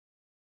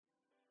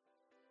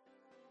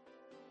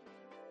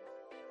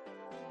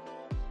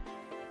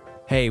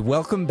Hey,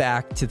 welcome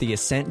back to the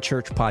Ascent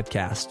Church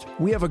podcast.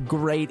 We have a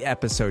great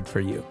episode for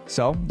you,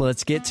 so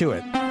let's get to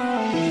it.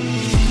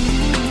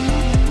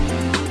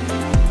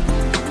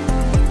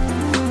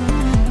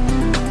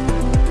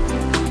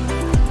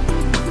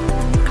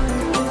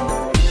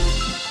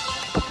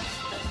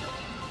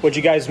 Would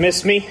you guys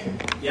miss me?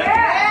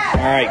 Yeah.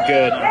 All right,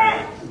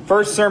 good.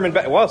 First sermon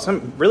back. Well,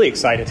 I'm really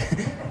excited.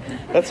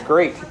 That's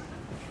great.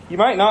 You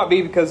might not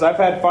be because I've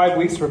had 5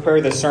 weeks to prepare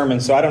this sermon,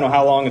 so I don't know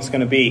how long it's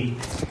going to be.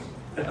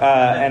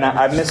 And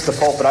I've missed the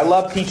pulpit. I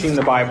love teaching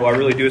the Bible. I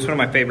really do. It's one of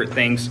my favorite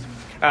things.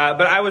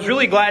 But I was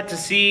really glad to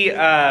see,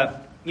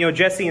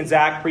 Jesse and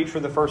Zach preach for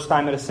the first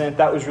time at Ascent.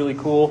 That was really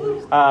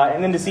cool.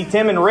 And then to see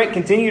Tim and Rick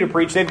continue to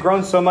preach. They've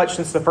grown so much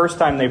since the first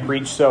time they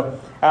preached. So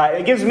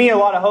it gives me a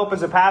lot of hope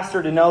as a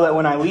pastor to know that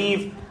when I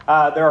leave,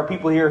 there are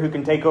people here who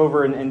can take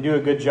over and do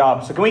a good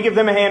job. So can we give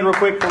them a hand real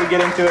quick before we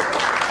get into it?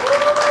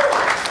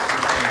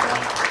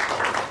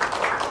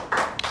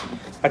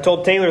 I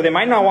told Taylor they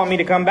might not want me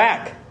to come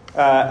back.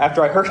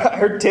 After I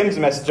heard Tim's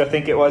message, I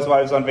think it was, while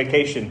I was on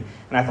vacation.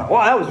 And I thought,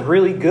 wow, that was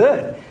really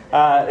good.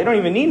 They don't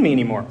even need me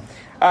anymore.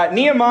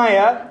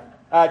 Nehemiah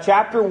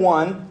chapter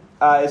 1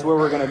 is where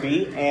we're going to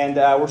be. And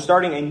we're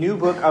starting a new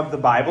book of the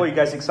Bible. Are you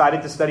guys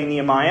excited to study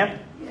Nehemiah?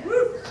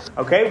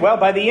 Okay, well,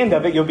 by the end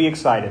of it, you'll be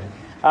excited.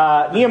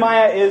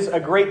 Nehemiah is a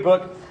great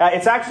book.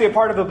 It's actually a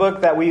part of a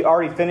book that we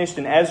already finished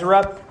in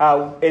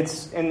Ezra.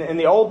 It's in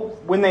the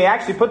old, when they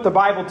actually put the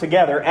Bible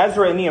together,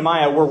 Ezra and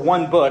Nehemiah were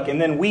one book, and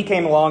then we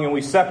came along and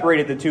we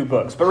separated the two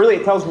books. But really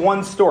it tells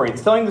one story.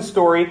 It's telling the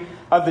story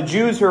of the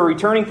Jews who are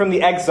returning from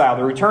the exile.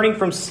 They're returning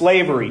from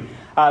slavery.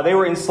 They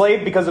were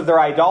enslaved because of their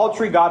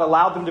idolatry. God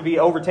allowed them to be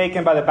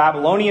overtaken by the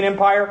Babylonian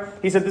Empire.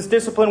 He said this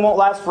discipline won't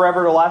last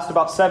forever. It'll last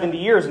about 70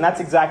 years. And that's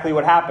exactly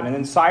what happened. And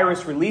then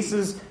Cyrus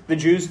releases the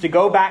Jews to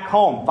go back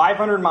home,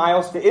 500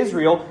 miles to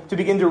Israel, to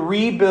begin to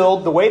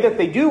rebuild the way that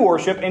they do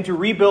worship and to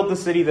rebuild the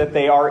city that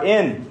they are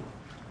in.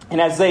 And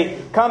as they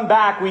come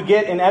back, we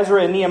get in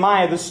Ezra and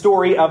Nehemiah the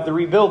story of the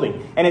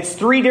rebuilding. And it's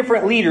 3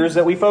 different leaders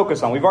that we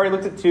focus on. We've already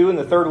looked at 2, and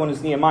the third one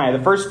is Nehemiah.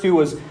 The first 2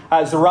 was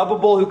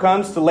Zerubbabel, who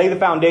comes to lay the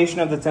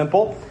foundation of the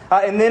temple.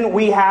 And then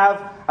we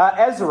have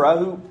Ezra,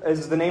 who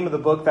is the name of the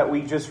book that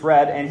we just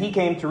read, and he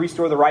came to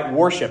restore the right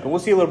worship. And we'll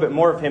see a little bit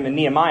more of him in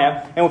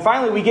Nehemiah. And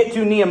finally, we get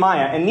to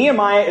Nehemiah. And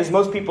Nehemiah is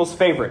most people's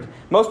favorite.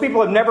 Most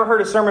people have never heard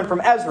a sermon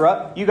from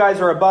Ezra. You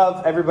guys are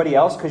above everybody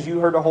else because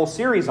you heard a whole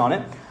series on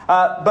it.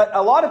 But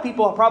a lot of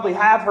people probably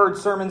have heard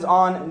sermons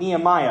on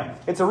Nehemiah.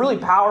 It's a really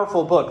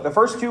powerful book. The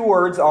first 2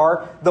 words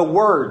are the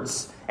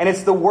words. And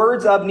it's the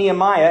words of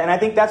Nehemiah. And I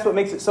think that's what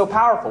makes it so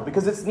powerful,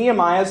 because it's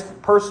Nehemiah's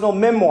personal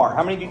memoir.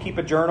 How many of you keep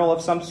a journal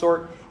of some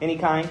sort, any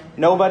kind?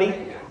 Nobody?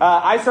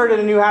 I started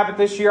a new habit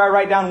this year. I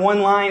write down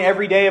 1 line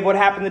every day of what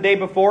happened the day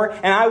before.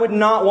 And I would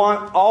not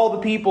want all the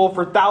people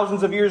for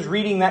thousands of years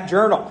reading that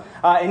journal.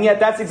 And yet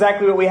that's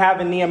exactly what we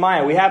have in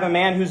Nehemiah. We have a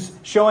man who's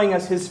showing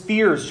us his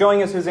fears,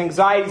 showing us his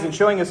anxieties, and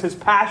showing us his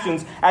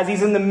passions as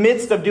he's in the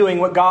midst of doing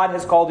what God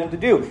has called him to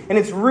do. And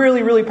it's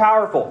really, really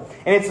powerful.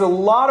 And it's a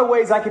lot of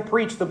ways I could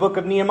preach the book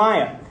of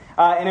Nehemiah.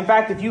 And in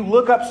fact, if you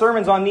look up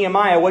sermons on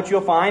Nehemiah, what you'll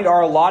find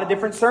are a lot of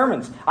different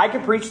sermons. I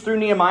could preach through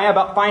Nehemiah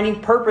about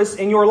finding purpose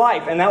in your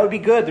life, and that would be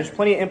good. There's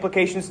plenty of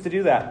implications to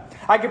do that.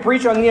 I could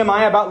preach on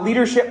Nehemiah about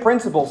leadership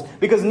principles,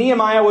 because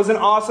Nehemiah was an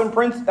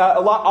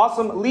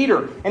awesome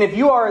leader. And if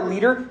you are a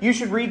leader, you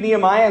should read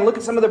Nehemiah and look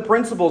at some of the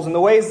principles and the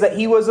ways that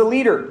he was a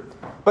leader.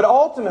 But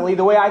ultimately,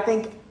 the way I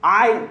think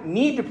I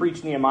need to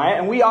preach Nehemiah,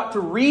 and we ought to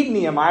read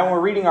Nehemiah when we're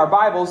reading our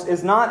Bibles,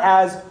 is not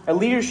as a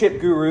leadership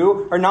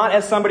guru or not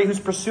as somebody who's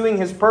pursuing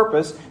his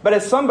purpose, but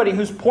as somebody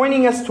who's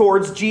pointing us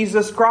towards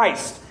Jesus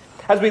Christ.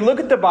 As we look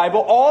at the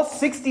Bible, all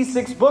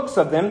 66 books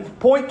of them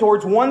point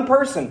towards one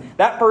person.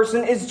 That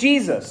person is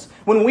Jesus.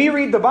 When we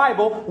read the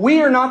Bible,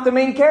 we are not the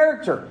main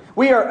character.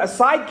 We are a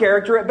side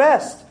character at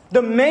best.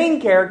 The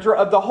main character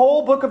of the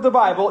whole book of the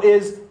Bible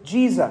is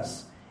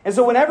Jesus. And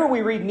so whenever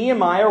we read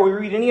Nehemiah or we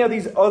read any of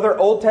these other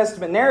Old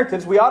Testament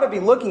narratives, we ought to be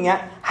looking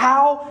at,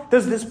 how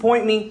does this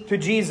point me to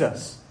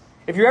Jesus?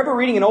 If you're ever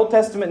reading an Old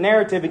Testament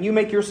narrative and you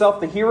make yourself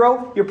the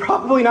hero, you're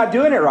probably not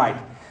doing it right.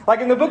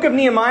 Like in the book of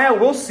Nehemiah,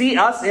 we'll see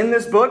us in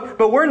this book,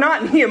 but we're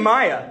not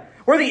Nehemiah.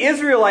 We're the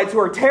Israelites who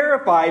are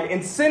terrified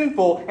and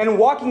sinful and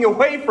walking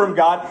away from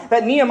God,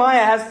 that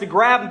Nehemiah has to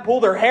grab and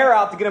pull their hair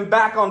out to get them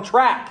back on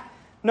track.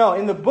 No,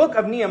 in the book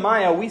of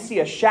Nehemiah, we see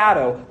a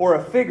shadow or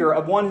a figure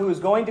of one who is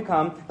going to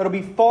come that'll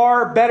be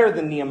far better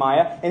than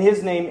Nehemiah, and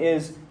his name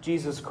is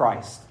Jesus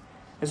Christ.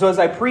 And so as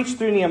I preach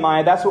through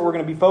Nehemiah, that's what we're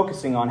going to be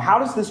focusing on. How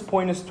does this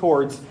point us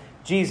towards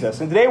Jesus?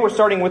 And today we're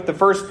starting with the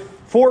first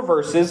 4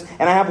 verses,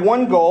 and I have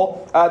one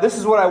goal. This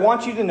is what I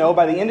want you to know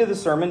by the end of the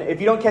sermon. If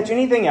you don't catch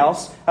anything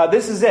else,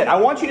 this is it. I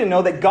want you to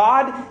know that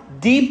God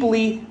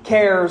deeply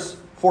cares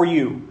for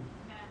you.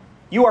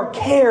 You are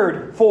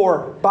cared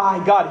for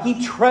by God.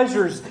 He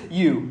treasures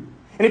you.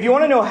 And if you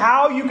want to know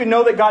how you can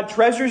know that God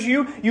treasures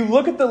you, you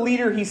look at the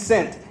leader He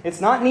sent.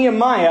 It's not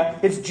Nehemiah,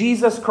 it's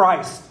Jesus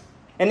Christ.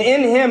 And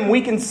in Him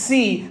we can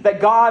see that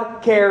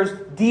God cares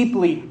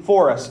deeply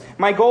for us.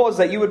 My goal is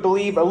that you would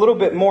believe a little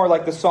bit more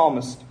like the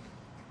psalmist.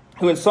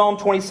 who in Psalm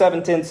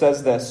 27:10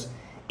 says this,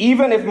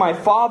 "Even if my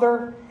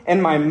father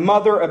and my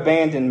mother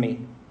abandon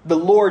me, the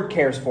Lord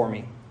cares for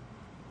me."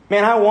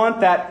 Man, I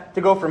want that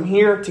to go from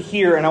here to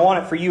here, and I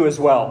want it for you as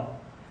well.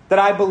 That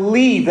I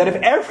believe that if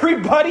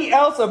everybody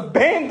else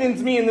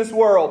abandons me in this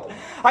world,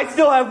 I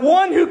still have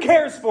one who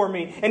cares for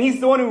me, and He's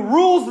the one who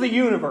rules the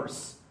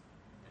universe.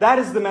 That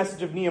is the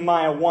message of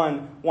Nehemiah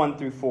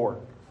 1:1-4.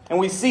 And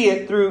we see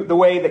it through the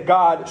way that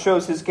God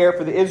shows His care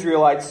for the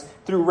Israelites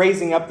through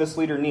raising up this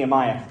leader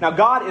Nehemiah. Now,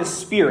 God is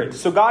spirit,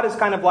 so God is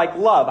kind of like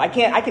love. I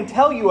can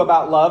tell you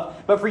about love,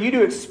 but for you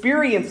to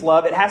experience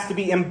love, it has to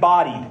be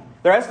embodied.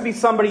 There has to be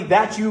somebody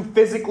that you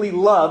physically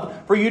love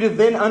for you to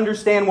then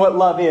understand what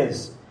love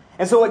is.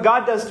 And so what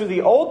God does through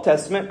the Old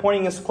Testament,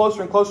 pointing us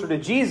closer and closer to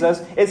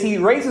Jesus, is He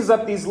raises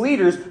up these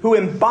leaders who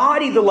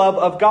embody the love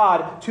of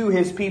God to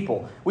His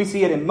people. We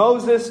see it in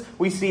Moses,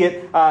 we see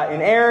it in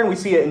Aaron, we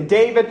see it in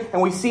David,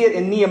 and we see it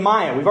in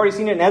Nehemiah. We've already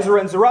seen it in Ezra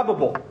and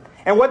Zerubbabel.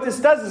 And what this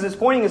does is it's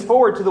pointing us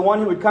forward to the one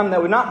who would come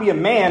that would not be a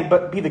man,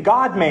 but be the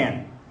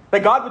God-man.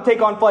 That God would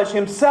take on flesh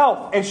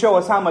Himself and show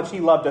us how much He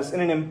loved us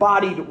in an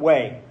embodied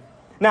way.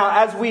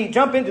 Now, as we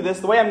jump into this,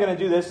 the way I'm going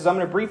to do this is I'm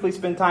going to briefly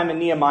spend time in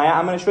Nehemiah.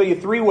 I'm going to show you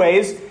 3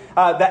 ways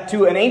that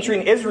to an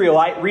ancient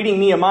Israelite reading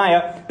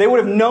Nehemiah, they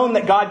would have known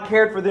that God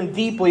cared for them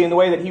deeply in the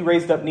way that He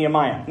raised up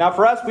Nehemiah. Now,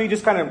 for us, we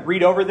just kind of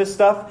read over this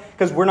stuff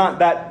because we're not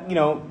that,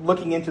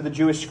 looking into the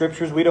Jewish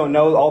scriptures. We don't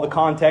know all the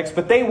context,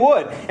 but they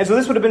would. And so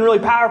this would have been really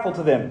powerful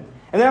to them.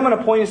 And then I'm going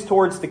to point us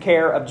towards the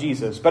care of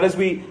Jesus. But as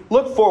we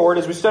look forward,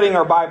 as we're studying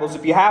our Bibles,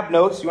 if you have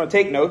notes, you want to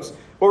take notes,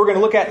 what we're going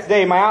to look at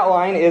today, my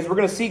outline, is we're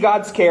going to see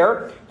God's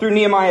care through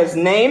Nehemiah's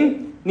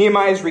name,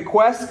 Nehemiah's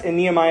request, and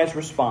Nehemiah's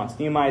response.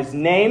 Nehemiah's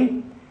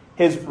name,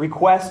 his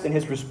request, and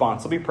his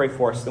response. Let me pray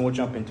for us, then we'll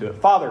jump into it.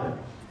 Father,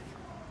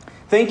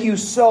 thank you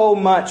so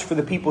much for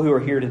the people who are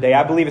here today.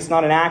 I believe it's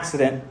not an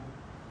accident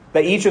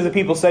that each of the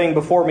people sitting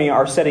before me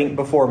are sitting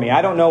before me.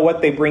 I don't know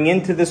what they bring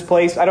into this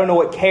place. I don't know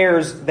what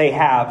cares they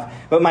have.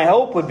 But my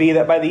hope would be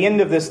that by the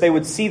end of this, they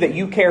would see that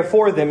you care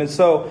for them, and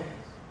so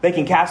they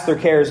can cast their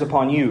cares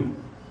upon you.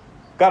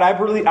 God, I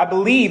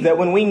believe that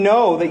when we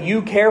know that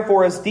you care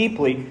for us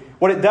deeply,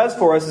 what it does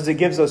for us is it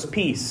gives us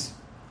peace.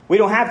 We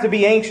don't have to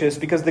be anxious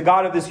because the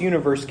God of this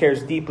universe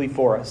cares deeply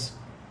for us.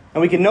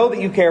 And we can know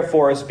that you care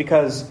for us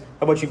because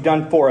of what you've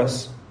done for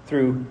us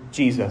through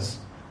Jesus.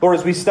 Lord,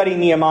 as we study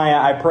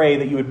Nehemiah, I pray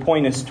that you would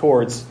point us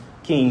towards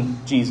King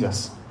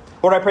Jesus.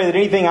 Lord, I pray that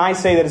anything I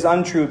say that is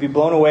untrue would be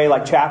blown away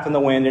like chaff in the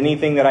wind.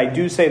 Anything that I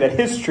do say that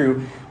is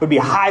true would be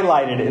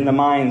highlighted in the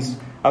minds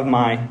of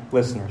my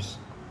listeners.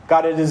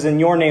 God, it is in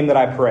your name that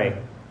I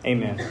pray.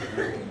 Amen.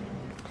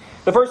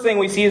 The first thing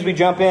we see as we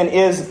jump in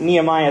is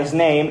Nehemiah's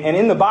name. And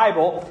in the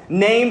Bible,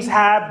 names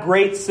have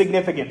great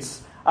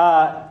significance.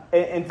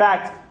 In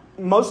fact,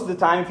 most of the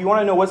time, if you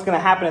want to know what's going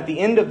to happen at the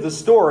end of the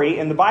story,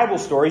 in the Bible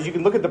stories, you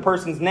can look at the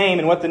person's name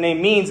and what the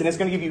name means, and it's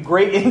going to give you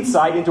great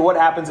insight into what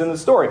happens in the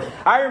story.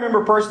 I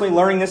remember personally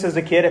learning this as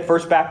a kid at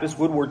First Baptist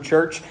Woodward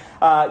Church,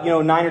 9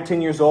 or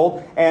 10 years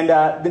old, and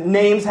the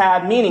names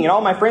had meaning. And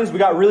all my friends, we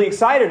got really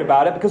excited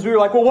about it because we were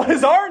like, well, what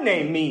does our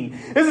name mean?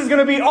 This is going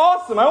to be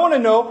awesome. I want to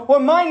know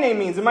what my name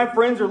means. And my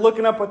friends are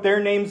looking up what their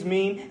names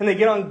mean, and they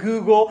get on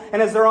Google,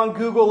 and as they're on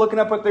Google looking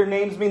up what their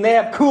names mean, they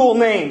have cool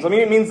names. I mean,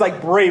 it means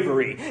like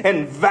bravery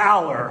and valor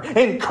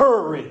and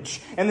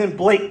courage. And then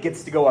Blake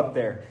gets to go up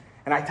there.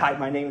 And I type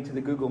my name into the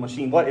Google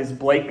machine. What is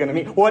Blake going to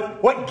mean?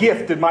 What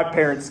gift did my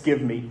parents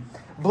give me?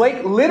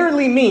 Blake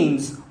literally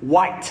means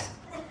white.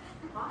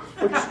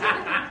 Which,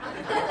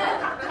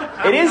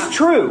 it is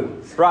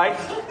true, right?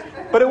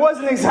 But it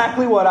wasn't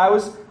exactly what I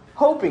was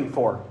hoping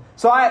for.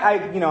 So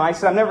I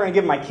said, I'm never going to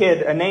give my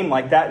kid a name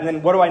like that. And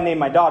then what do I name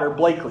my daughter?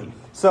 Blakely.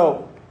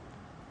 So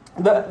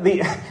that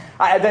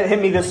hit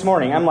me this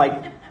morning. I'm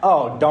like,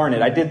 oh, darn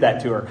it, I did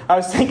that to her. I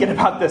was thinking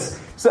about this.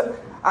 So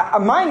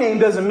my name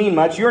doesn't mean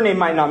much. Your name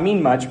might not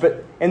mean much.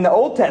 But in the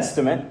Old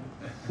Testament,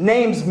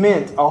 names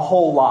meant a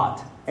whole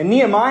lot. And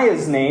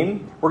Nehemiah's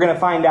name, we're going to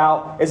find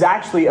out, is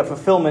actually a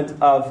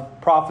fulfillment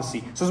of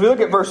prophecy. So as we look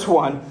at verse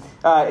 1,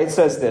 it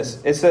says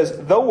this. It says,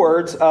 the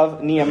words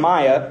of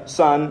Nehemiah,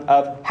 son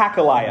of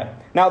Hakaliah.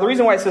 Now, the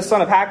reason why it says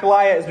son of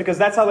Hakaliah is because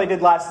that's how they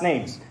did last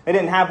names. They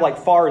didn't have like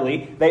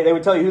Farley. They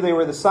would tell you who they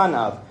were the son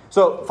of.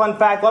 So, fun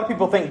fact, a lot of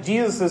people think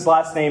Jesus'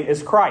 last name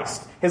is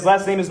Christ. His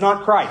last name is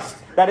not Christ.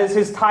 That is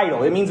his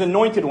title. It means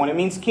anointed one. It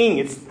means king.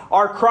 It's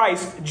our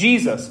Christ,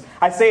 Jesus.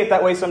 I say it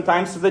that way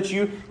sometimes so that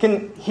you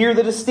can hear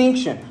the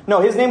distinction.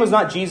 No, his name was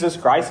not Jesus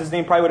Christ. His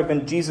name probably would have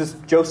been Jesus,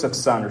 Joseph's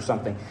son or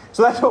something.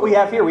 So that's what we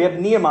have here. We have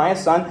Nehemiah,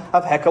 son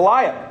of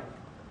Hakaliah.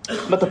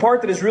 But the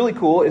part that is really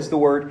cool is the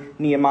word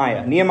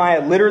Nehemiah.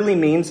 Nehemiah literally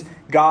means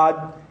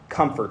God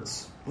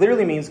comforts.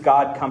 Literally means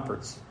God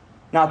comforts.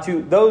 Now,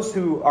 to those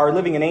who are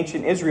living in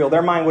ancient Israel,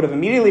 their mind would have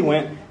immediately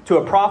went to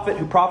a prophet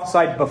who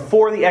prophesied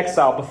before the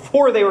exile,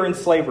 before they were in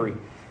slavery,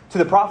 to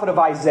the prophet of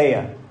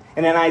Isaiah.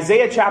 And in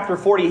Isaiah chapter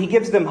 40, he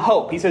gives them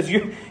hope. He says,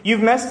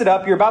 you've messed it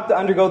up. You're about to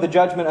undergo the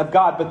judgment of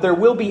God, but there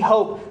will be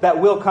hope that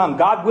will come.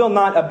 God will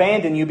not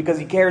abandon you because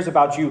he cares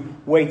about you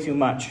way too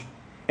much.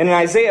 And in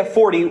Isaiah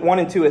 40, 1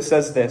 and 2, it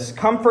says this,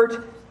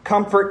 comfort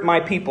Comfort my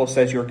people,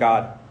 says your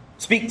God.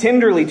 Speak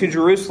tenderly to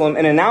Jerusalem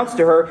and announce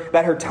to her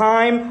that her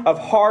time of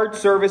hard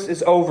service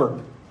is over.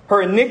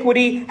 Her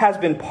iniquity has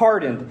been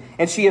pardoned,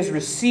 and she has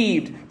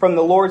received from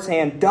the Lord's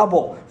hand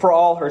double for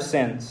all her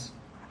sins.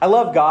 I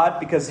love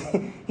God because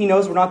He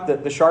knows we're not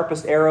the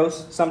sharpest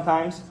arrows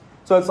sometimes.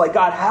 So it's like,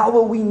 God, how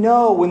will we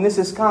know when this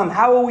has come?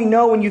 How will we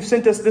know when you've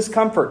sent us this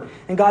comfort?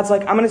 And God's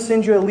like, I'm going to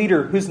send you a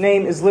leader whose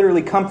name is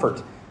literally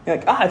comfort. You're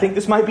like, I think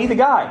this might be the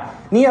guy.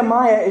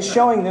 Nehemiah is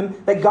showing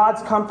them that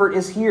God's comfort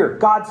is here.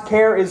 God's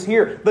care is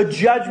here. The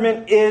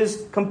judgment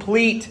is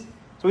complete.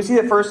 So we see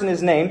that first in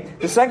His name.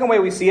 The second way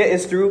we see it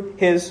is through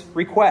His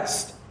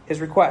request.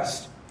 His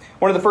request.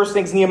 One of the first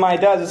things Nehemiah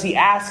does is he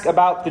asks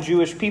about the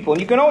Jewish people.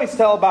 And you can always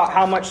tell about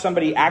how much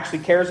somebody actually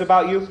cares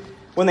about you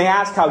when they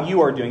ask how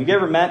you are doing. Have you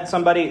ever met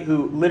somebody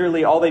who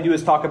literally all they do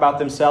is talk about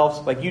themselves?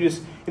 Like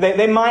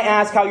they might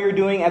ask how you're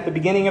doing at the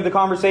beginning of the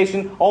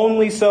conversation,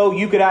 only so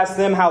you could ask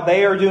them how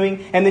they are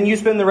doing. And then you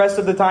spend the rest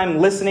of the time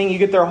listening. You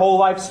get their whole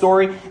life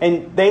story.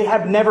 And they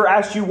have never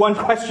asked you one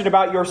question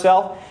about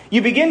yourself.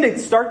 You begin to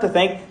start to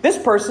think, this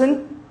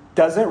person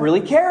doesn't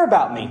really care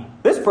about me.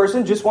 This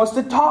person just wants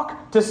to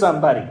talk to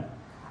somebody.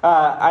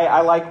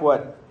 I like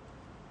what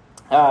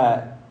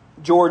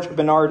George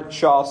Bernard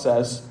Shaw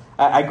says.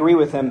 I agree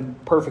with him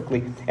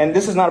perfectly. And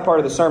this is not a part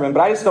of the sermon,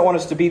 but I just don't want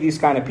us to be these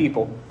kind of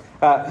people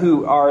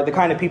who are the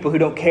kind of people who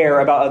don't care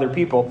about other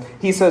people.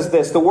 He says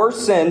this: the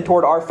worst sin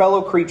toward our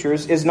fellow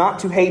creatures is not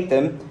to hate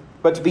them,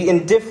 but to be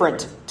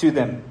indifferent to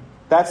them.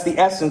 That's the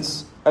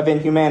essence of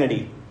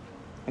inhumanity.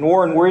 And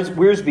Warren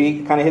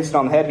Wiersbe kind of hits it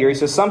on the head here. He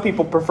says, some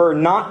people prefer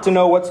not to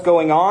know what's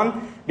going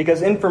on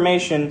because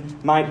information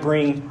might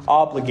bring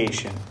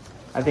obligation.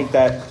 I think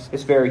that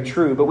is very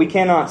true. But we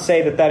cannot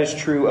say that that is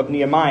true of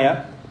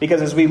Nehemiah,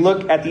 because as we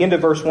look at the end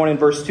of verse 1 and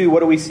verse 2, what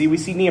do we see? We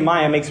see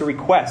Nehemiah makes a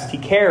request. He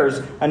cares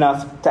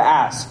enough to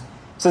ask.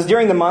 It says,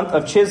 during the month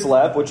of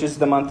Chislev, which is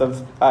the month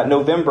of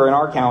November in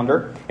our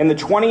calendar, in the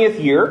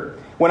 20th year,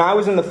 when I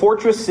was in the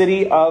fortress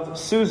city of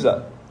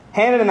Susa,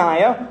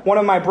 Hananiah, one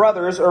of my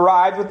brothers,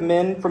 arrived with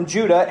men from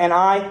Judah, and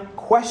I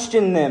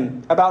questioned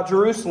them about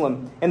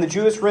Jerusalem and the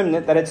Jewish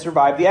remnant that had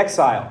survived the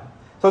exile.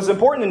 So it's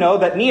important to know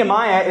that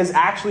Nehemiah is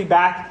actually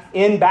back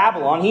in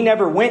Babylon. He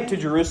never went to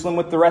Jerusalem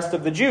with the rest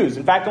of the Jews.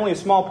 In fact, only a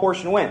small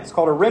portion went. It's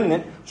called a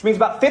remnant, which means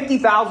about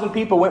 50,000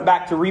 people went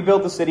back to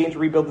rebuild the city and to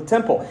rebuild the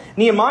temple.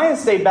 Nehemiah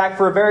stayed back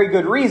for a very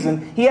good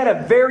reason. He had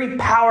a very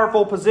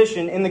powerful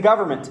position in the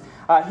government.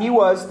 He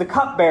was the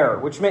cupbearer,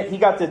 which meant he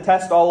got to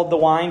test all of the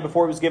wine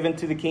before it was given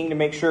to the king to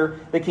make sure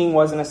the king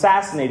wasn't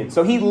assassinated.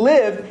 So he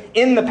lived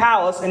in the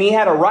palace and he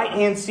had a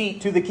right-hand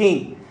seat to the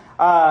king.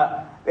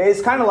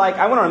 It's kind of like,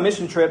 I went on a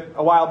mission trip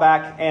a while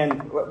back,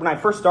 and when I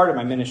first started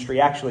my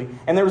ministry, actually,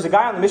 and there was a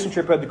guy on the mission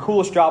trip who had the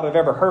coolest job I've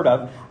ever heard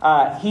of.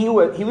 He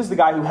was the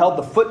guy who held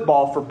the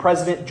football for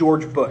President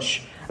George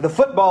Bush. The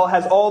football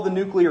has all the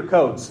nuclear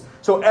codes.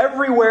 So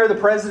everywhere the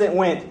president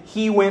went,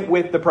 he went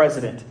with the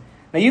president.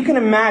 Now you can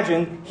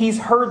imagine he's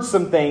heard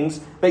some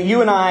things that you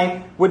and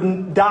I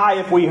would die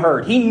if we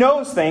heard. He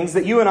knows things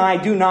that you and I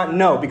do not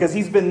know because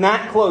he's been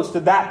that close to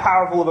that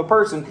powerful of a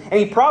person. And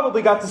he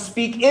probably got to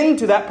speak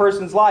into that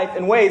person's life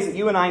in ways that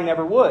you and I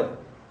never would.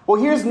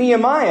 Well, here's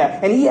Nehemiah,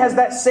 and he has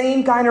that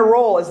same kind of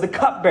role as the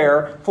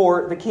cupbearer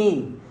for the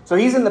king. So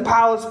he's in the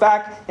palace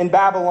back in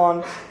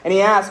Babylon, and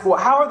he asks, well,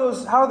 how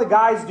are the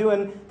guys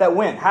doing that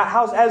went?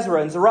 How's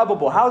Ezra and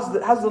Zerubbabel? How's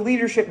the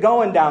leadership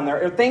going down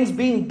there? Are things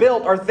being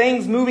built? Are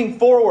things moving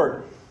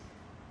forward?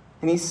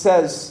 And he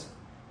says,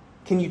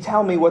 can you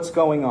tell me what's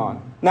going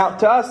on? Now,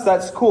 to us,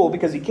 that's cool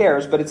because he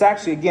cares, but it's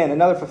actually, again,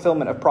 another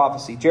fulfillment of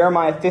prophecy.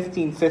 Jeremiah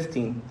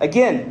 15:15.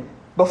 Again,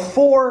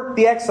 before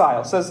the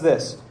exile, says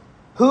this: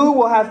 who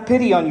will have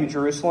pity on you,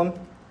 Jerusalem?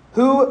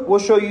 Who will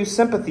show you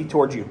sympathy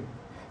toward you?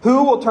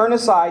 Who will turn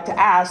aside to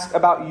ask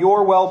about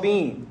your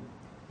well-being?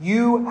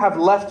 You have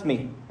left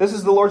me. This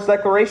is the Lord's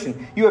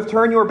declaration. You have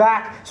turned your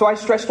back, so I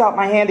stretched out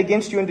my hand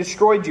against you and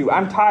destroyed you.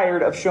 I'm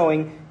tired of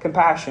showing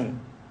compassion.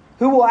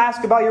 Who will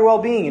ask about your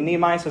well-being? And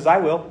Nehemiah says, I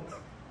will.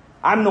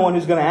 I'm the one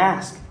who's going to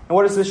ask. And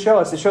what does this show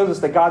us? It shows us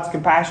that God's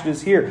compassion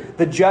is here.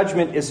 The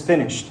judgment is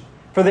finished.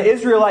 For the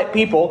Israelite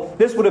people,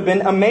 this would have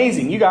been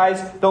amazing. You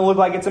guys don't look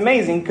like it's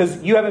amazing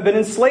because you haven't been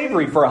in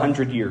slavery for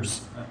 100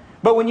 years.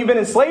 But when you've been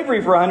in slavery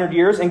for 100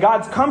 years and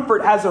God's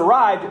comfort has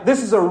arrived,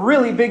 this is a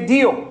really big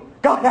deal.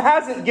 God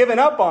hasn't given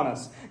up on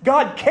us.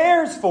 God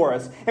cares for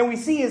us. And we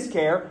see His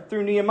care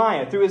through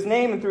Nehemiah, through his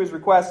name and through his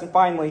request. And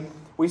finally,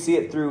 we see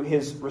it through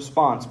his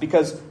response.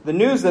 Because the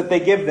news that they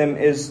give them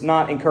is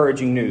not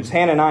encouraging news.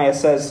 Hananiah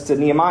says to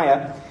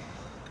Nehemiah,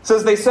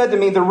 says, they said to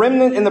me, the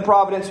remnant in the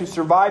province who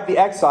survived the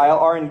exile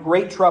are in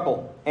great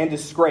trouble and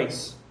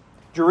disgrace.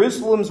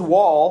 Jerusalem's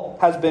wall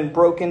has been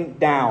broken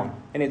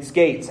down and its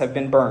gates have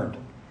been burned.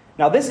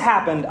 Now, this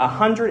happened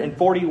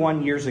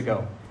 141 years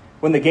ago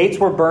when the gates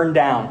were burned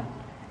down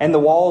and the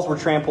walls were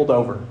trampled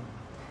over.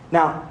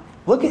 Now,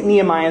 look at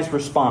Nehemiah's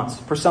response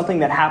for something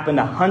that happened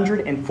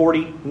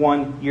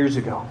 141 years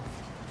ago.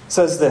 It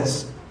says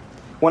this: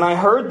 when I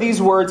heard these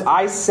words,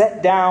 I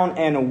sat down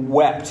and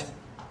wept.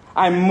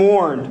 I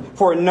mourned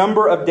for a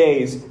number of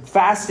days,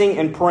 fasting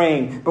and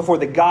praying before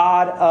the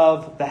God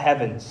of the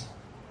heavens.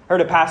 I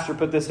heard a pastor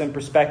put this in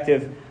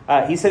perspective.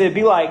 He said it'd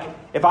be like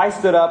if I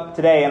stood up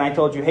today and I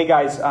told you, hey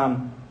guys,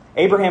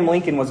 Abraham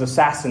Lincoln was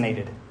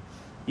assassinated.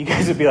 You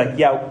guys would be like,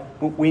 yeah,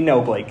 we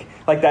know, Blake.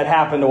 Like that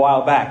happened a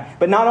while back.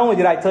 But not only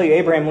did I tell you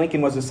Abraham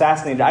Lincoln was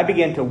assassinated, I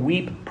began to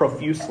weep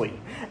profusely.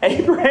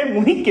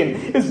 Abraham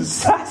Lincoln is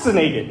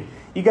assassinated.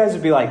 You guys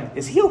would be like,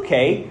 is he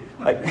okay?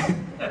 Like,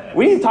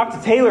 we need to talk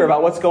to Taylor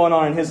about what's going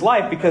on in his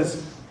life,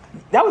 because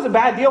that was a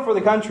bad deal for the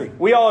country.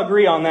 We all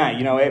agree on that.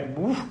 You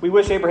know, we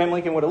wish Abraham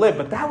Lincoln would have lived.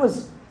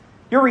 But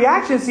your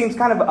reaction seems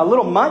kind of a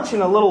little much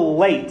and a little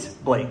late,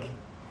 Blake.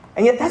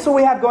 And yet that's what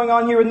we have going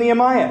on here with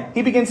Nehemiah.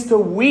 He begins to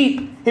weep.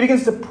 He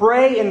begins to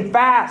pray and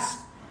fast.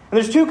 And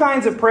there's two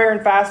kinds of prayer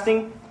and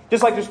fasting,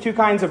 just like there's two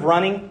kinds of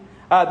running.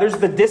 There's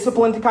the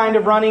disciplined kind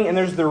of running, and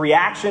there's the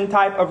reaction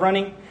type of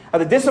running.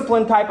 The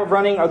disciplined type of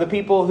running are the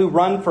people who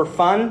run for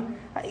fun.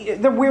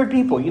 They're weird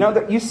people. You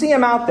know, you see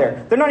them out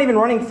there. They're not even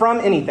running from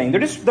anything.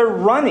 They're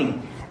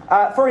running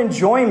for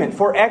enjoyment,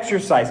 for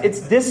exercise. It's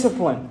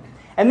discipline.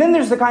 And then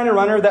there's the kind of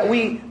runner that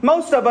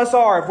most of us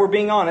are, if we're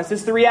being honest.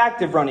 It's the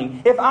reactive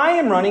running. If I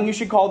am running, you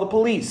should call the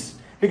police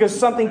because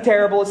something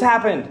terrible has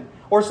happened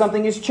or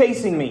something is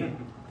chasing me.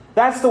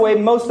 That's the way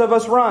most of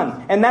us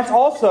run. And that's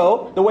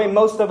also the way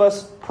most of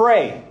us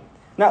pray.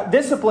 Now,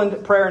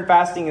 disciplined prayer and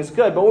fasting is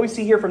good, but what we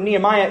see here from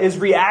Nehemiah is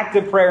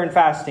reactive prayer and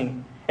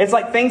fasting. It's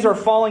like things are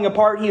falling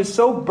apart. He is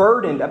so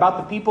burdened about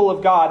the people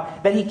of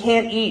God that he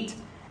can't eat.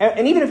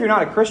 And even if you're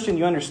not a Christian,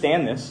 you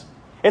understand this.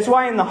 It's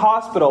why in the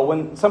hospital,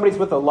 when somebody's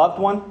with a loved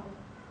one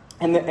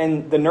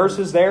and the nurse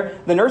is there,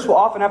 the nurse will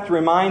often have to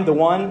remind the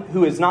one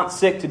who is not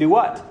sick to do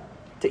what?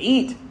 To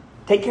eat.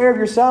 Take care of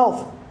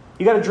yourself.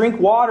 You got to drink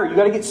water. You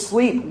got to get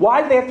sleep.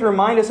 Why do they have to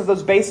remind us of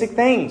those basic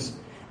things?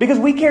 Because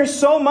we care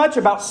so much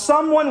about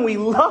someone we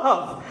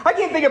love. I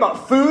can't think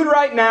about food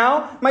right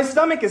now. My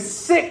stomach is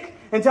sick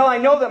until I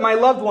know that my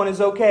loved one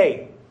is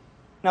okay.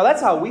 Now,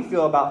 that's how we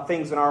feel about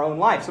things in our own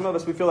life. Some of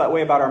us, we feel that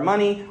way about our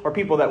money or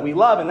people that we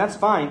love, and that's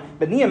fine.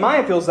 But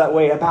Nehemiah feels that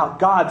way about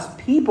God's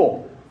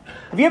people.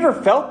 Have you ever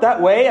felt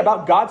that way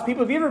about God's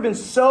people? Have you ever been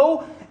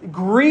so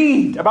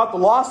grieved about the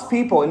lost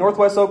people in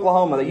Northwest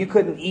Oklahoma that you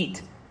couldn't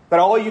eat, that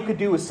all you could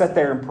do was sit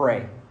there and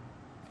pray?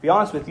 To be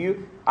honest with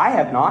you, I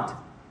have not.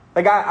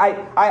 Like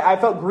I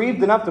felt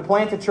grieved enough to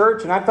plant a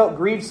church, and I felt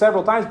grieved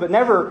several times, but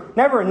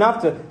never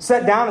enough to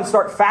sit down and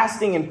start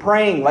fasting and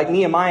praying like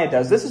Nehemiah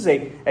does. This is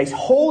a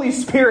Holy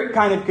Spirit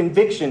kind of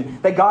conviction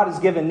that God has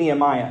given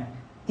Nehemiah.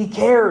 He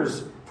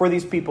cares for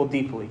these people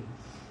deeply.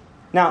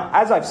 Now,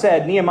 as I've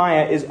said,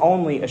 Nehemiah is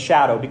only a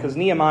shadow because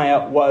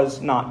Nehemiah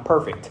was not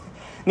perfect.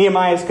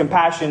 Nehemiah's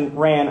compassion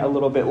ran a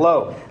little bit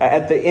low.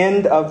 At the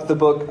end of the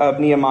book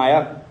of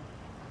Nehemiah,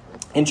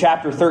 in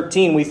chapter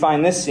 13, we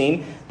find this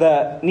scene.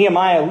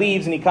 Nehemiah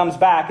leaves and he comes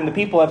back, and the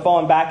people have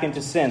fallen back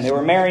into sin. They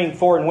were marrying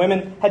foreign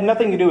women, had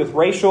nothing to do with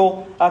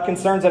racial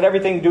concerns, had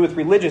everything to do with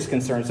religious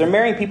concerns. They're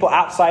marrying people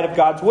outside of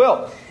God's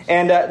will.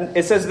 And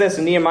it says this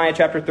in Nehemiah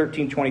chapter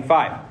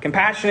 13:25.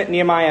 Compassionate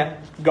Nehemiah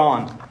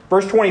gone.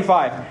 Verse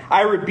 25,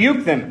 I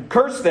rebuked them,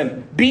 cursed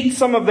them, beat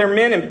some of their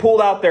men, and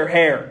pulled out their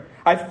hair.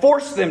 I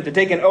forced them to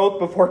take an oath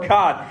before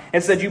God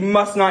and said, you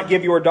must not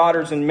give your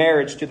daughters in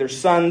marriage to their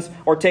sons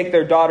or take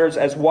their daughters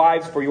as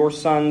wives for your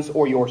sons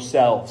or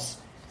yourselves.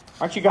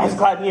 Aren't you guys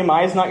glad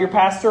Nehemiah's not your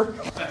pastor?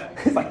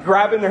 He's like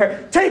grabbing their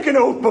hair. Take an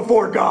oath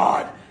before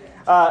God.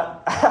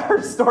 I heard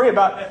a story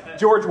about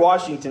George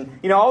Washington.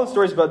 You know, all the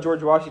stories about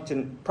George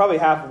Washington, probably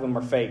half of them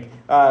are fake.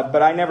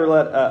 But I never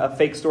let a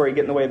fake story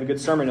get in the way of a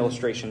good sermon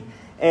illustration.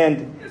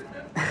 And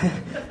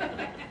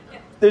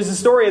there's a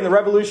story in the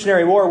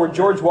Revolutionary War where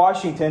George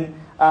Washington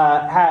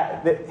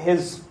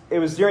it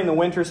was during the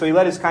winter, so he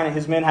let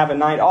his men have a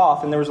night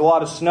off, and there was a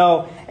lot of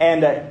snow,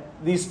 and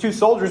these two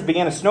soldiers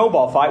began a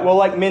snowball fight. Well,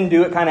 like men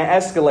do, it kind of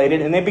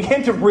escalated, and they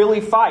began to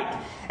really fight.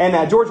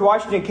 And George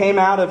Washington came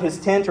out of his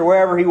tent or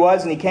wherever he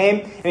was, and he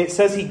came, and it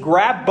says he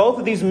grabbed both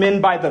of these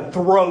men by the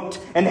throat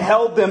and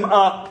held them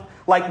up.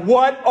 Like,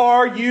 what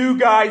are you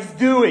guys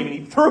doing?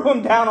 He threw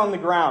them down on the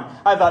ground.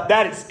 I thought,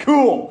 that is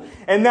cool.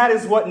 And that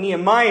is what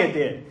Nehemiah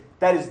did.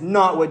 That is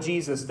not what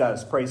Jesus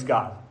does, praise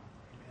God.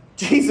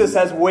 Jesus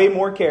has way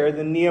more care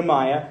than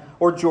Nehemiah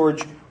or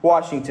George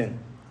Washington.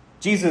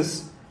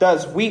 Jesus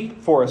does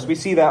weep for us. We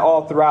see that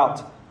all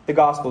throughout the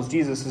Gospels.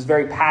 Jesus is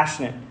very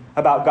passionate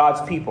about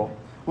God's people.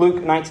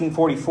 Luke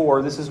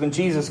 19:44, this is when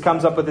Jesus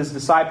comes up with his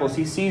disciples.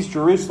 He sees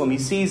Jerusalem. He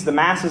sees the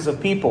masses of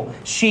people,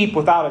 sheep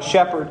without a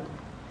shepherd.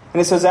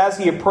 And it says, as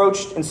he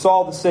approached and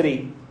saw the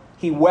city,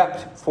 he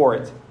wept for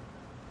it.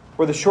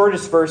 Or the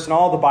shortest verse in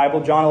all the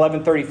Bible, John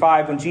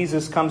 11:35, when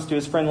Jesus comes to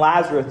his friend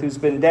Lazarus, who's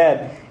been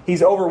dead.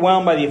 He's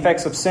overwhelmed by the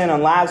effects of sin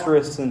on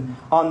Lazarus and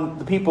on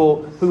the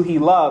people who he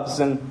loves.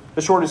 And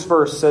the shortest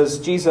verse says,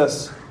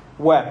 Jesus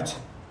wept.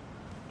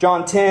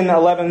 John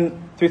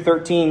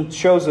 10:11-13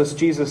 shows us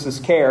Jesus'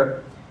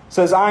 care. It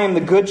says, I am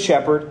the good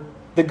shepherd.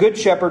 The good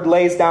shepherd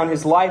lays down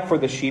his life for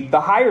the sheep.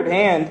 The hired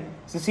hand,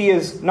 since he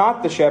is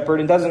not the shepherd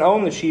and doesn't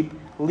own the sheep,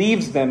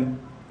 leaves them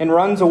and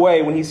runs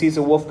away when he sees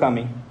a wolf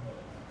coming.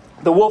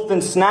 The wolf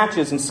then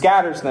snatches and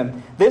scatters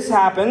them. This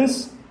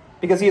happens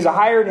because he is a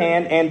hired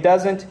hand and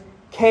doesn't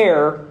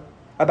care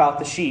about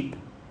the sheep.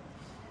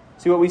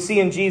 See, what we see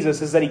in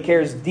Jesus is that he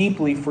cares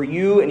deeply for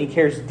you and he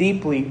cares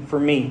deeply for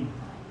me.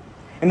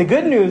 And the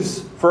good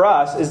news for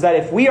us is that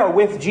if we are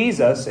with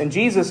Jesus and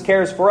Jesus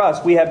cares for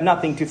us, we have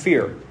nothing to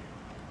fear.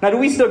 Now, do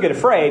we still get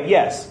afraid?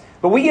 Yes.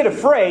 But we get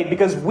afraid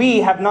because we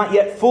have not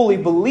yet fully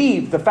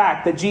believed the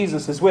fact that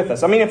Jesus is with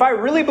us. I mean, if I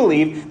really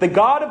believe the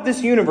God of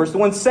this universe, the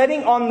one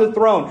sitting on the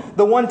throne,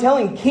 the one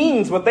telling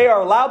kings what they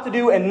are allowed to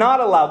do and not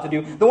allowed to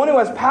do, the one who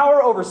has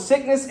power over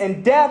sickness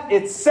and death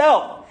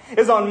itself,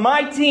 is on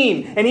my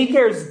team and he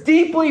cares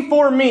deeply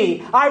for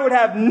me, I would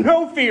have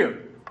no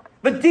fear.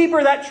 The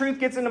deeper that truth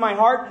gets into my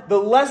heart, the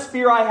less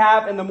fear I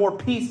have and the more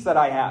peace that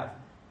I have.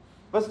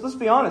 But let's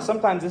be honest,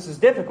 sometimes this is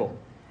difficult.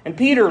 And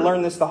Peter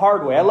learned this the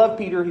hard way. I love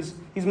Peter.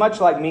 He's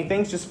much like me.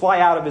 Things just fly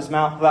out of his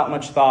mouth without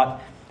much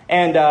thought.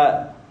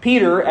 And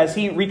Peter, as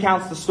he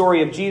recounts the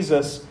story of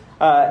Jesus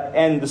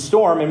and the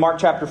storm in Mark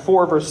chapter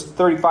 4, verse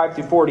 35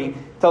 through 40,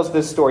 tells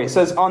this story. It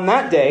says, "On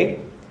that day,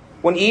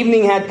 when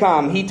evening had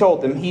come, he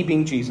told them," he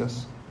being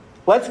Jesus,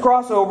 "let's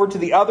cross over to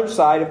the other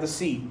side of the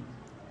sea."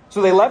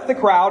 So they left the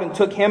crowd and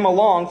took him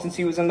along since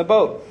he was in the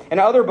boat. And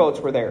other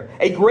boats were there.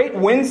 A great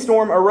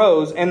windstorm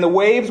arose and the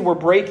waves were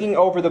breaking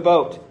over the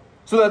boat,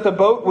 so that the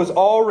boat was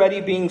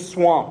already being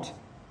swamped.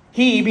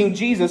 He, being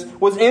Jesus,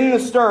 was in the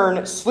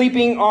stern,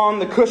 sleeping on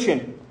the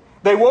cushion.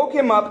 They woke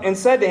him up and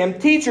said to him,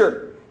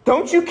 "Teacher,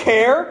 don't you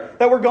care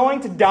that we're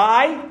going to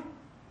die?"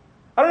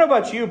 I don't know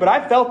about you, but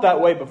I felt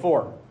that way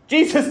before.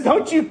 Jesus,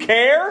 don't you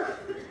care?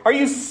 Are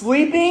you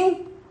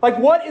sleeping? Like,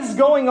 what is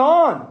going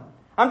on?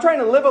 I'm trying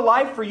to live a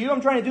life for you.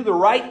 I'm trying to do the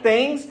right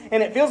things,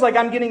 and it feels like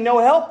I'm getting no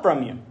help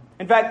from you.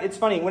 In fact, it's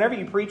funny. Whenever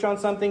you preach on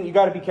something, you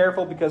got to be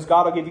careful because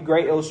God will give you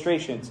great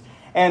illustrations.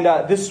 And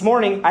this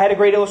morning, I had a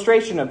great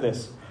illustration of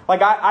this.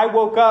 Like, I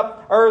woke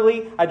up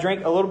early, I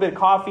drank a little bit of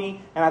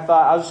coffee, and I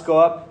thought I'll just go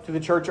up to the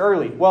church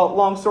early. Well,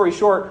 long story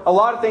short, a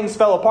lot of things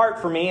fell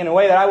apart for me in a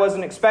way that I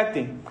wasn't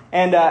expecting.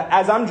 And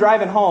as I'm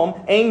driving home,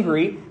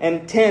 angry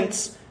and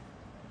tense,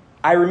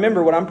 I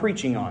remember what I'm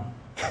preaching on.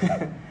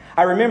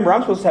 I remember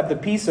I'm supposed to have the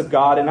peace of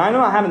God, and I'm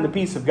not having the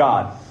peace of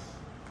God.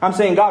 I'm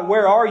saying, God,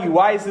 where are you?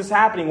 Why is this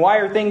happening? Why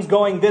are things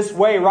going this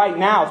way right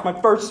now? It's my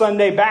first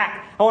Sunday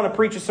back. I want to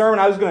preach a sermon.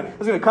 I was going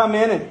to come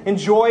in and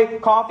enjoy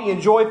coffee,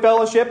 enjoy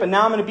fellowship, and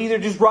now I'm going to be there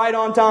just right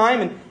on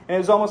time. And it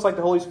was almost like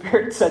the Holy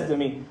Spirit said to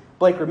me,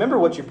 Blake, remember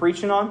what you're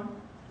preaching on?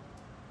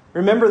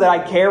 Remember that I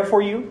care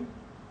for you?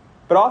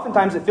 But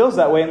oftentimes it feels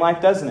that way in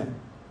life, doesn't it?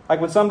 Like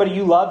when somebody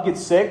you love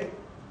gets sick.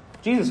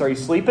 Jesus, are you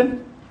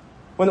sleeping?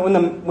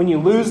 When you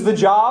lose the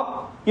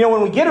job? You know,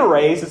 when we get a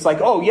raise, it's like,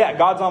 oh yeah,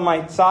 God's on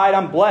my side,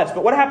 I'm blessed.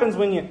 But what happens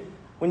when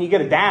you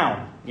get a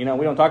down? You know,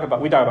 we talk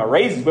about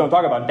raises, we don't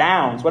talk about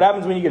downs. What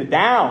happens when you get a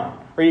down?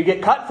 Or you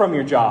get cut from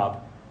your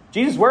job?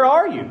 Jesus, where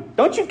are you?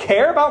 Don't you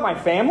care about my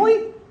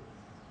family?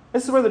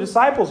 This is where the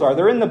disciples are.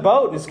 They're in the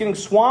boat and it's getting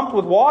swamped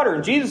with water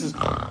and Jesus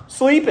is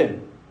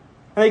sleeping.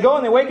 And they go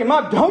and they wake him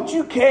up. Don't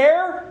you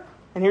care?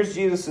 And here's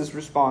Jesus'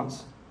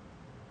 response.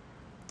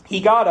 He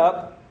got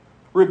up,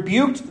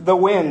 rebuked the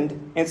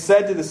wind, and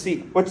said to the sea,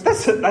 which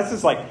that's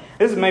just like,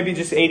 this is maybe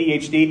just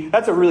ADHD.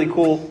 That's a really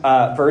cool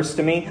verse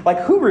to me.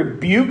 Like, who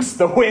rebukes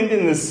the wind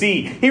and the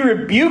sea? He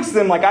rebukes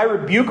them like I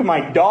rebuke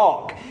my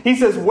dog. He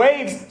says,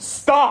 waves,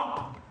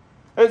 stop.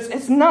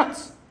 It's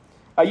nuts.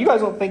 You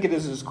guys don't think it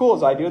is as cool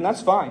as I do, and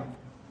that's fine.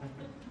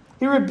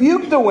 He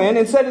rebuked the wind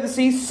and said to the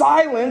sea,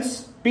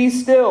 silence, be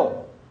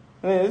still.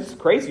 And this is the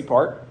crazy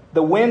part.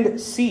 The wind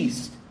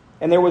ceased,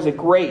 and there was a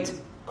great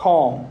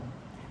calm.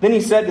 Then he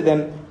said to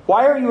them,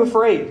 why are you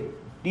afraid?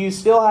 Do you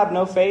still have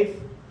no faith?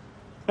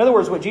 In other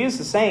words, what Jesus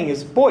is saying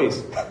is,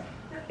 boys,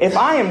 if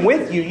I am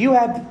with you, you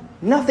have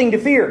nothing to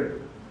fear.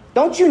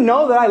 Don't you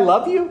know that I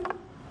love you?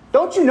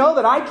 Don't you know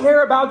that I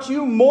care about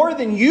you more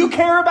than you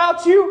care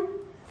about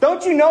you?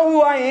 Don't you know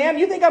who I am?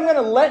 You think I'm going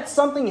to let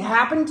something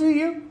happen to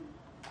you?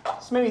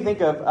 This made me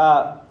think of,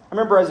 I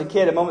remember as a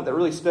kid, a moment that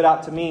really stood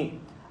out to me.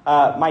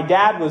 My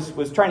dad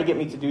was trying to get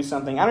me to do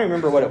something. I don't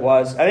remember what it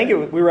was. I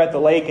think we were at the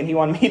lake and he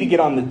wanted me to get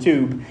on the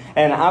tube.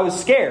 And I was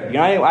scared. You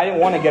know, I didn't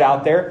want to get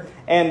out there.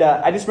 And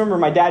I just remember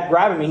my dad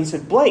grabbing me. He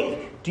said,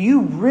 Blake, do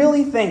you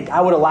really think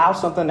I would allow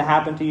something to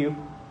happen to you?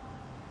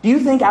 Do you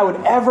think I would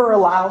ever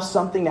allow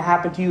something to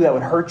happen to you that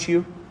would hurt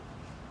you?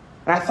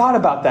 And I thought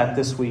about that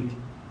this week.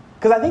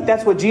 Because I think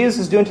that's what Jesus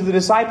is doing to the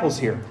disciples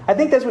here. I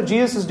think that's what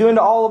Jesus is doing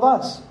to all of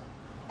us.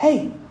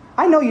 Hey,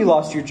 I know you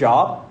lost your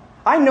job.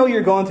 I know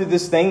you're going through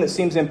this thing that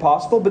seems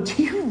impossible, but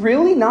do you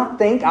really not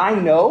think I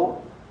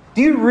know?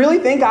 Do you really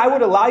think I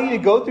would allow you to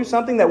go through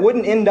something that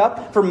wouldn't end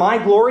up for my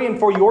glory and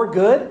for your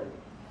good?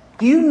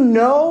 Do you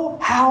know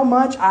how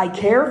much I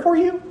care for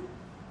you?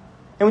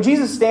 And when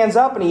Jesus stands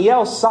up and he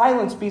yells,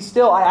 silence, be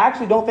still, I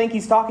actually don't think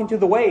he's talking to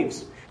the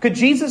waves. Could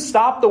Jesus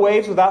stop the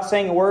waves without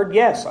saying a word?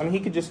 Yes. I mean,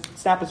 he could just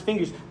snap his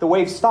fingers. The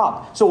waves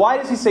stopped. So why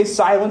does he say,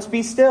 silence,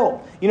 be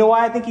still? You know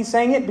why I think he's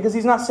saying it? Because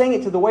he's not saying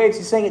it to the waves.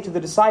 He's saying it to the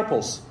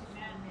disciples.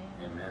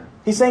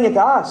 He's saying it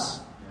to us.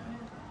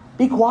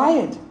 Be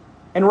quiet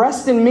and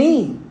rest in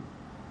me.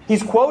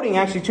 He's quoting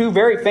actually two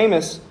very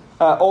famous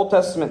Old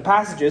Testament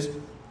passages.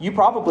 You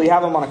probably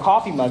have them on a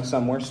coffee mug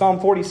somewhere. Psalm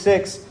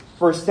 46,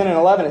 verse 10 and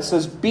 11. It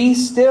says, "Be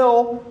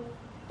still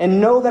and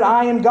know that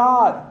I am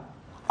God.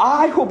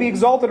 I will be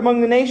exalted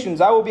among the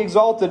nations. I will be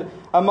exalted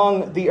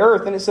among the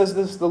earth." And it says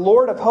this, "The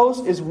Lord of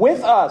hosts is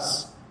with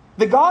us.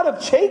 The God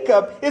of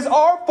Jacob is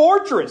our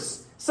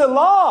fortress."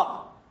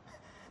 Selah.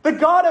 The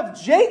God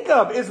of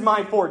Jacob is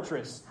my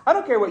fortress. I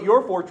don't care what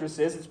your fortress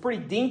is. It's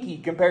pretty dinky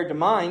compared to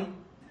mine.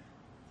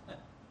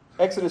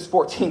 Exodus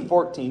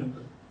 14:14.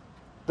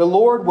 "The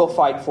Lord will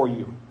fight for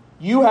you.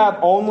 You have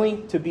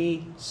only to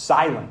be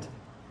silent."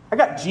 I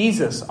got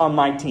Jesus on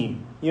my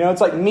team. You know,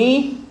 it's like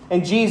me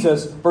and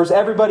Jesus versus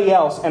everybody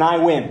else, and I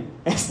win.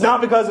 It's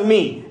not because of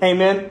me.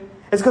 Amen.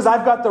 It's because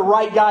I've got the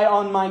right guy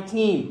on my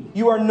team.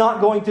 You are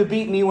not going to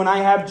beat me when I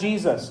have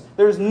Jesus.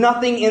 There's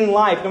nothing in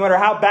life, no matter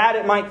how bad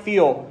it might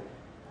feel,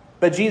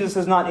 but Jesus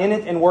is not in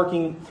it and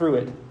working through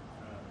it.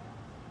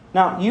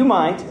 Now, you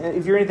might,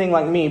 if you're anything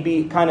like me,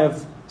 be kind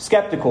of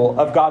skeptical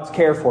of God's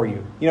care for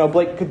you. You know,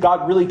 Blake, could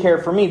God really care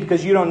for me?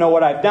 Because you don't know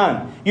what I've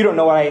done. You don't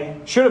know what I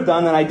should have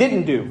done that I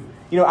didn't do.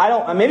 You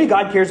know, maybe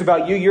God cares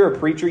about you. You're a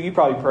preacher. You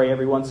probably pray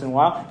every once in a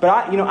while. But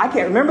I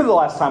can't remember the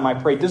last time I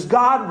prayed. Does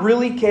God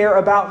really care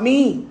about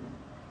me?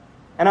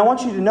 And I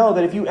want you to know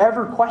that if you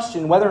ever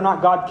question whether or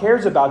not God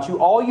cares about you,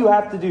 all you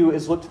have to do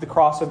is look to the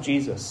cross of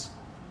Jesus.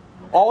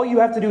 All you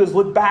have to do is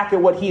look back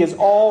at what He has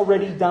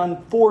already done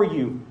for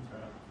you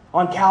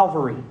on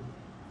Calvary.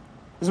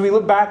 As we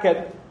look back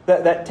at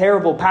that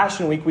terrible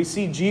Passion Week, we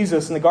see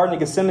Jesus in the Garden of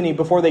Gethsemane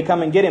before they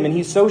come and get Him. And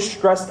He's so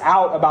stressed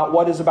out about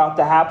what is about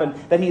to happen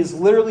that He is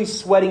literally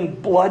sweating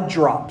blood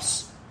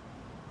drops.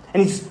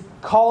 And He's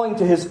calling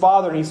to His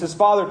Father. And He says,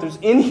 "Father, if there's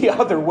any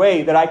other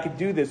way that I could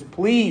do this,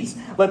 please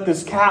let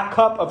this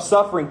cup of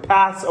suffering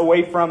pass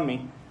away from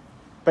me.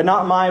 But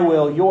not my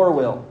will, your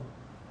will."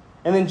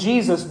 And then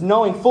Jesus,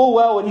 knowing full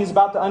well what He's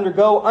about to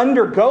undergo,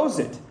 undergoes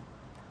it.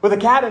 With a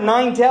cat of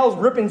nine tails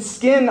ripping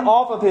skin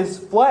off of His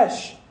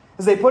flesh.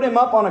 As they put Him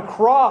up on a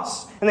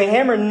cross and they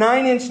hammer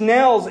 9-inch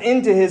nails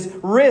into His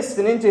wrist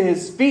and into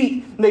His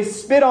feet. And they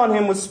spit on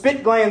Him with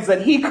spit glands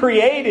that He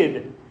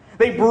created.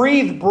 They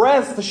breathe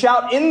breaths to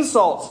shout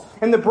insults.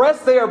 And the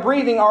breaths they are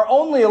breathing are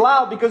only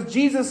allowed because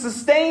Jesus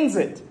sustains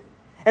it.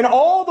 And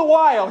all the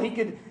while, He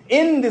could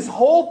end this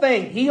whole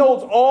thing. He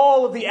holds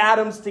all of the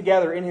atoms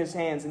together in His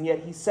hands. And yet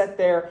He sat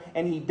there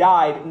and He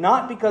died,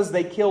 not because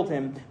they killed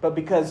Him, but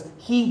because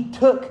He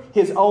took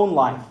His own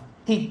life.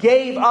 He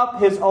gave up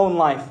His own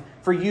life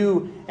for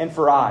you and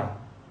for I.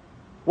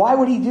 Why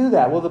would He do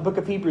that? Well, the book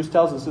of Hebrews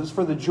tells us it was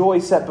for the joy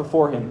set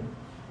before Him.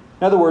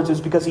 In other words, it's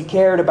because He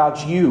cared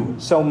about you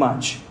so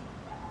much.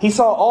 He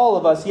saw all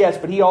of us, yes,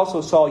 but He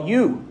also saw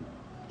you.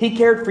 He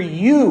cared for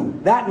you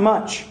that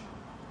much.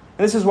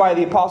 And this is why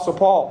the Apostle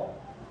Paul,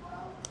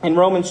 in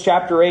Romans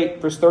chapter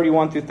 8, verse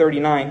 31 through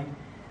 39,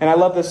 and I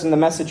love this in the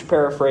Message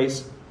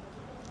paraphrase,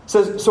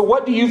 says, "So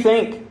what do you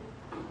think?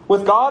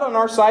 With God on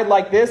our side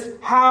like this,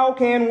 how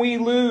can we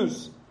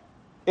lose?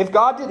 If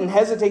God didn't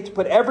hesitate to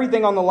put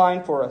everything on the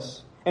line for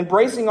us,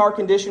 embracing our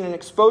condition and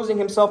exposing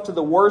Himself to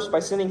the worst by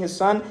sending His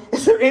Son,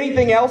 is there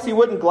anything else He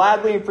wouldn't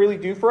gladly and freely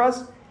do for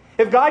us?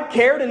 If God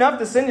cared enough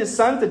to send His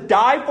Son to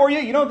die for you,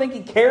 you don't think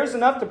He cares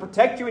enough to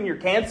protect you in your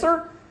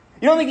cancer?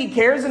 You don't think He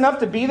cares enough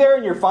to be there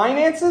in your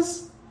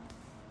finances?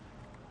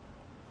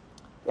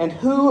 And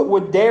who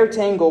would dare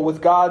tangle with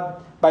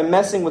God by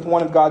messing with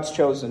one of God's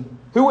chosen?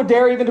 Who would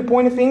dare even to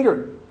point a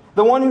finger?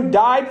 The one who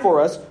died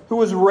for us, who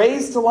was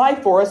raised to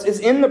life for us,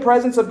 is in the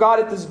presence of God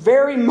at this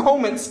very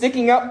moment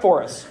sticking up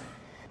for us.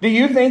 Do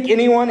you think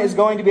anyone is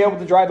going to be able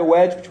to drive a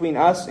wedge between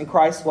us and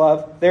Christ's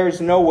love? There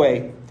is no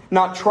way.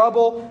 Not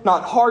trouble,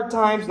 not hard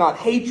times, not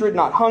hatred,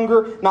 not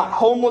hunger, not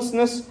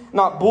homelessness,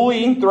 not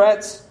bullying,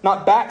 threats,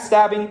 not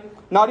backstabbing,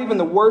 not even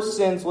the worst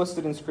sins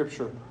listed in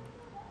Scripture.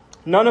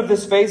 None of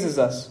this phases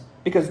us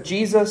because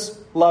Jesus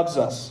loves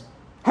us.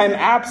 I am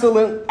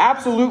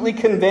absolutely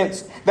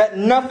convinced that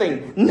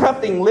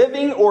nothing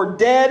living or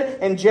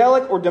dead,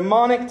 angelic or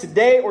demonic,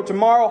 today or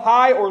tomorrow,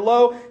 high or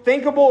low,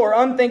 thinkable or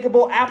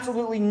unthinkable,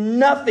 absolutely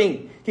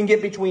nothing can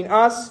get between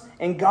us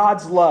and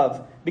God's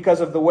love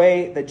because of the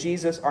way that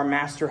Jesus, our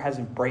Master, has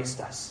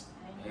embraced us.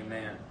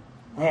 Amen.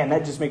 Man,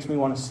 that just makes me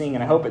want to sing,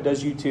 and I hope it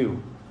does you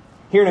too.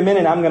 Here in a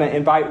minute, I'm going to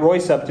invite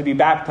Royce up to be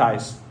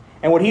baptized.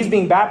 And what he's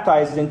being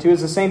baptized into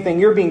is the same thing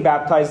you're being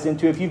baptized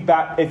into if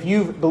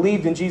you've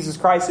believed in Jesus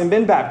Christ and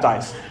been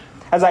baptized.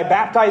 As I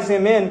baptize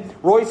him in,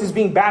 Royce is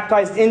being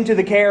baptized into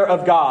the care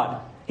of God.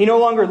 He no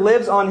longer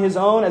lives on his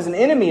own as an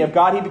enemy of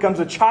God. He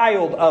becomes a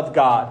child of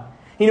God.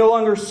 He no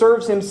longer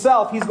serves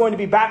himself. He's going to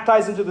be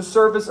baptized into the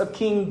service of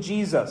King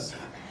Jesus.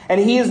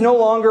 And he is no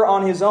longer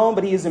on his own,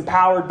 but he is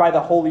empowered by the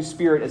Holy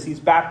Spirit. As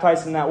he's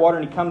baptized in that water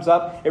and he comes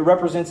up, it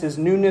represents his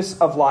newness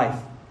of life.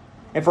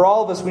 And for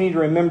all of us, we need to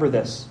remember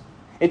this.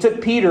 It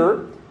took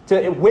Peter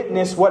to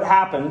witness what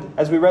happened,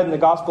 as we read in the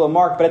Gospel of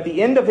Mark. But at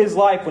the end of his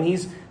life, when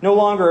he's no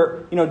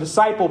longer,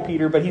 disciple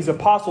Peter, but he's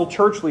apostle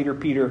church leader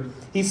Peter,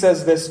 he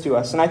says this to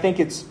us. And I think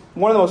it's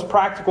one of the most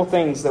practical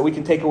things that we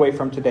can take away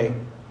from today.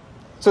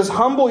 It says,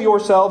 humble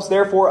yourselves,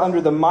 therefore, under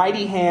the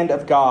mighty hand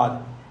of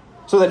God,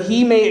 so that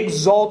he may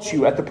exalt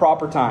you at the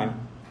proper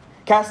time,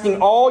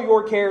 casting all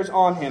your cares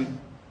on him,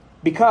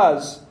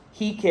 because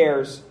he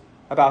cares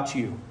about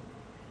you.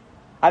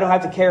 I don't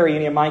have to carry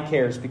any of my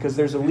cares because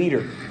there's a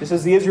leader. Just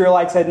as the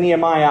Israelites had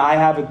Nehemiah, I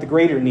have the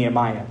greater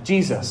Nehemiah,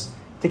 Jesus,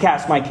 to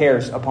cast my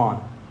cares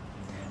upon.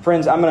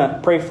 Friends, I'm going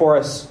to pray for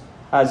us.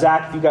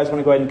 Zach, if you guys want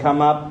to go ahead and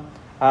come up.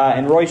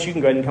 And Royce, you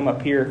can go ahead and come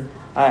up here.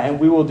 And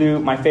we will do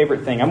my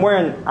favorite thing. I'm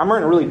wearing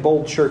a really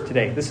bold shirt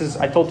today.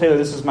 I told Taylor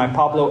this is my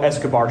Pablo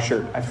Escobar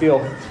shirt. I feel,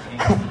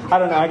 I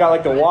don't know, I got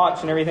like the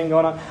watch and everything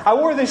going on. I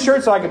wore this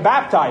shirt so I could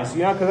baptize,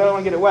 because I don't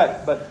want to get it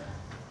wet. But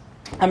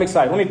I'm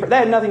excited. That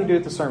had nothing to do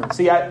with the sermon.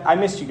 See, I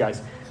missed you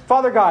guys.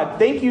 Father God,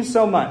 thank you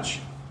so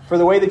much for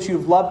the way that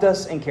you've loved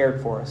us and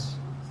cared for us.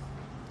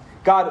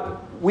 God,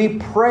 we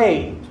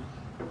pray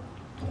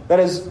that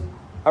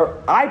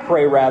I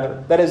pray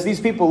that as these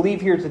people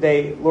leave here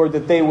today, Lord,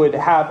 that they would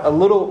have a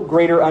little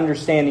greater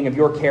understanding of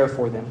your care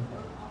for them.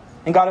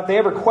 And God, if they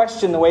ever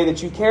question the way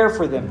that you care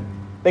for them,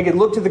 they could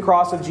look to the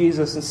cross of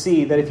Jesus and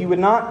see that if you would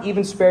not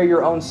even spare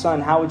your own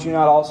Son, how would you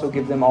not also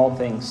give them all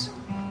things?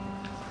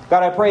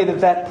 God, I pray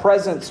that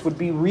presence would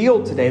be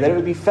real today, that it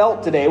would be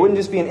felt today. It wouldn't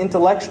just be an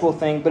intellectual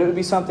thing, but it would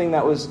be something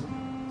that was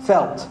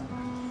felt.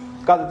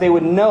 God, that they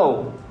would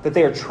know that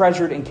they are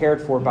treasured and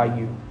cared for by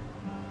you.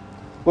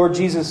 Lord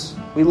Jesus,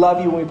 we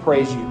love you and we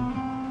praise you.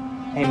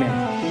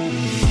 Amen.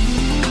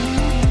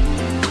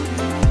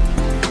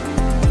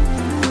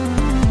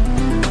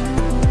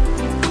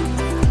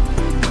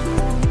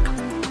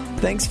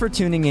 Thanks for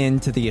tuning in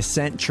to the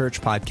Ascent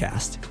Church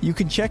podcast. You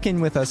can check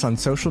in with us on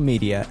social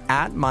media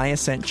at My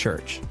Ascent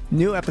Church.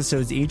 New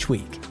episodes each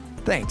week.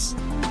 Thanks.